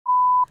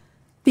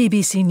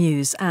BBC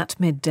News at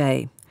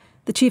midday.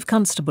 The Chief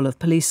Constable of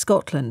Police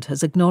Scotland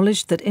has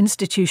acknowledged that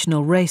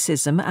institutional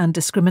racism and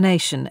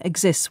discrimination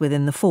exists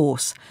within the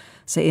force.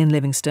 Sir Ian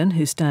Livingstone,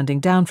 who's standing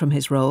down from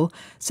his role,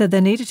 said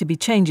there needed to be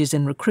changes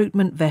in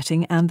recruitment,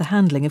 vetting and the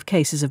handling of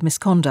cases of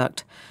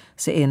misconduct.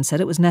 Sir Ian said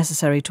it was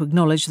necessary to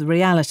acknowledge the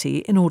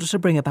reality in order to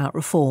bring about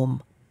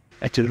reform.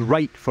 It is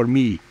right for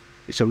me,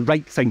 it's a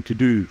right thing to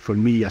do for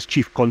me as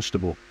Chief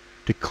Constable,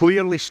 to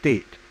clearly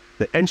state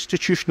that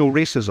institutional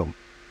racism,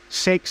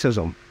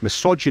 sexism,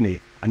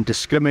 misogyny and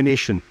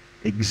discrimination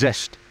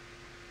exist.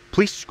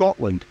 Police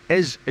Scotland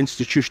is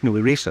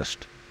institutionally racist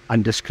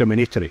and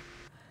discriminatory.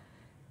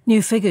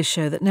 New figures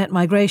show that net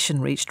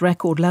migration reached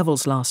record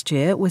levels last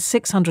year, with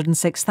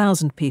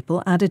 606,000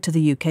 people added to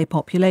the UK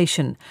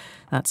population.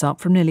 That's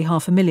up from nearly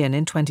 500,000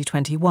 in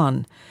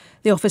 2021.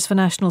 The Office for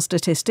National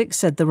Statistics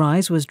said the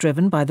rise was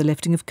driven by the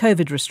lifting of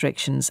COVID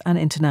restrictions and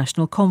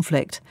international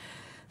conflict.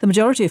 The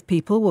majority of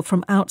people were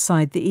from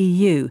outside the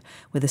EU,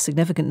 with a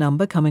significant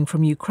number coming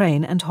from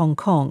Ukraine and Hong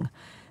Kong.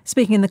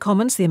 Speaking in the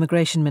Commons, the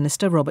Immigration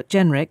Minister, Robert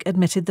Jenrick,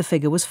 admitted the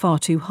figure was far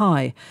too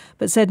high,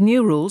 but said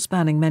new rules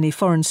banning many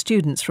foreign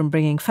students from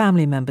bringing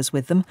family members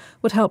with them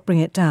would help bring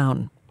it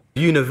down.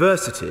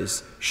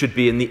 Universities should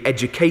be in the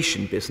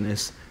education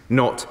business,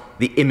 not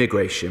the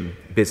immigration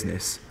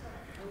business.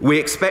 We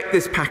expect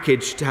this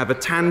package to have a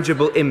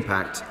tangible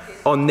impact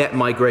on net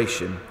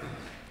migration.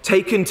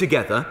 Taken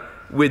together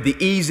with the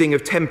easing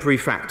of temporary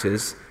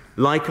factors,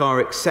 like our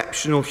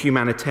exceptional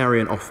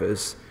humanitarian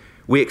offers,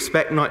 we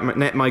expect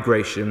net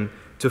migration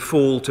to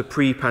fall to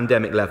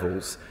pre-pandemic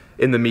levels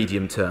in the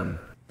medium term.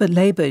 But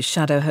Labour's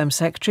Shadow Home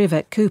Secretary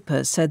Yvette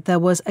Cooper said there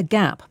was a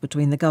gap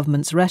between the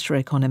government's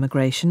rhetoric on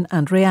immigration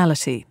and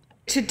reality.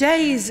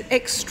 Today's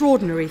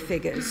extraordinary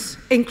figures,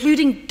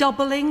 including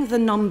doubling the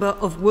number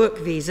of work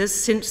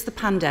visas since the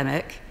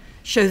pandemic,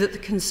 show that the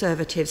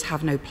Conservatives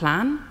have no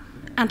plan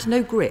and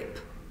no grip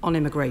on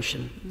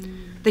immigration.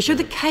 They show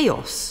the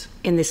chaos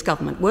in this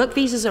government. Work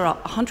visas are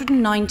up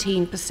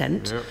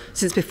 119%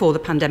 since before the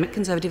pandemic.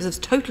 Conservatives have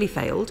totally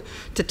failed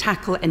to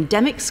tackle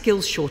endemic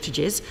skills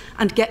shortages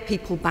and get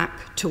people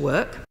back to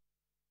work.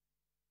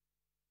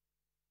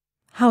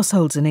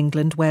 Households in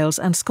England, Wales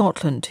and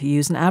Scotland who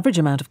use an average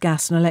amount of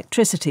gas and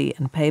electricity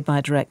and pay by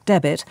direct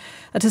debit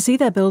are to see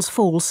their bills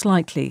fall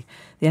slightly.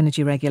 The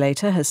energy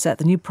regulator has set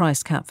the new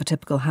price cap for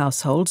typical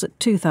households at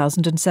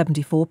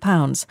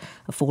 £2,074,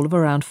 a fall of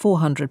around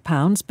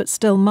 £400, but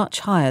still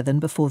much higher than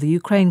before the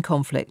Ukraine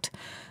conflict.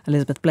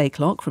 Elizabeth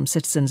Blakelock from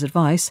Citizens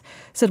Advice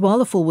said while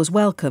the fall was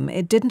welcome,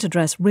 it didn't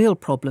address real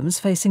problems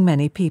facing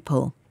many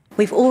people.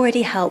 We've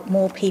already helped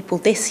more people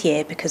this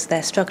year because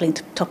they're struggling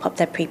to top up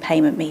their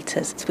prepayment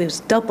meters. So it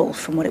was double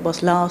from what it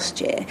was last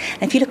year.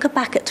 And if you look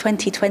back at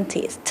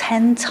 2020, it's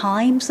 10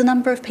 times the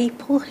number of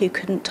people who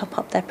couldn't top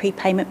up their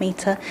prepayment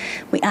meter.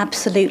 We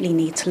absolutely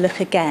need to look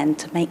again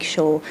to make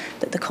sure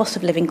that the cost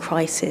of living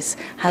crisis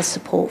has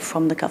support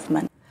from the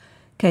government.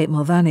 Kate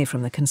Mulvaney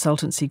from the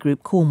consultancy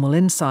group Cornwall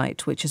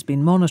Insight, which has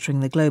been monitoring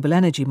the global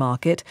energy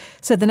market,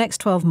 said the next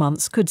 12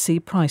 months could see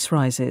price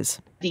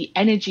rises. The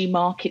energy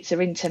markets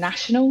are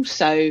international,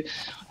 so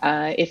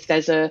if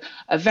there's a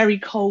very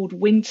cold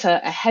winter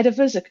ahead of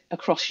us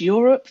across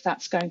Europe,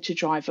 that's going to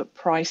drive up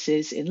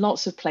prices in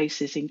lots of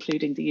places,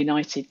 including the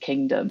United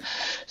Kingdom.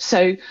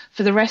 So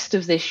for the rest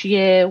of this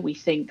year, we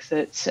think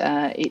that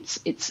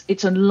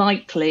it's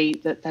unlikely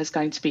that there's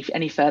going to be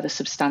any further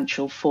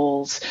substantial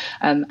falls,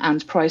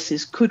 and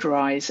prices could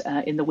rise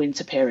in the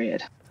winter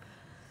period.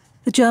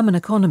 The German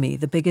economy,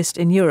 the biggest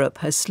in Europe,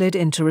 has slid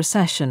into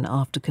recession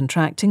after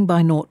contracting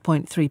by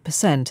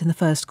 0.3% in the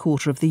first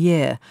quarter of the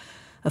year.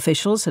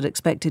 Officials had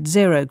expected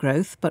zero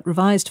growth, but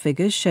revised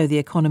figures show the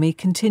economy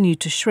continued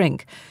to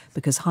shrink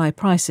because high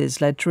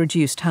prices led to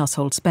reduced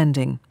household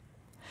spending.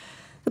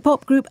 The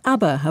pop group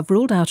ABBA have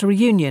ruled out a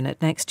reunion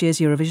at next year's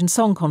Eurovision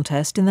Song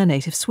Contest in their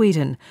native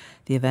Sweden.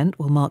 The event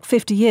will mark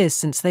 50 years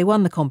since they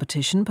won the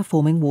competition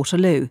performing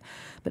Waterloo.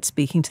 But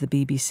speaking to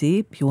the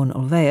BBC, Bjorn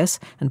Ulvaeus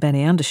and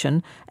Benny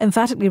Andersson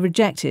emphatically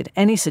rejected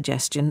any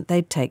suggestion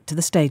they'd take to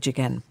the stage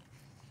again.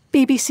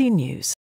 BBC News.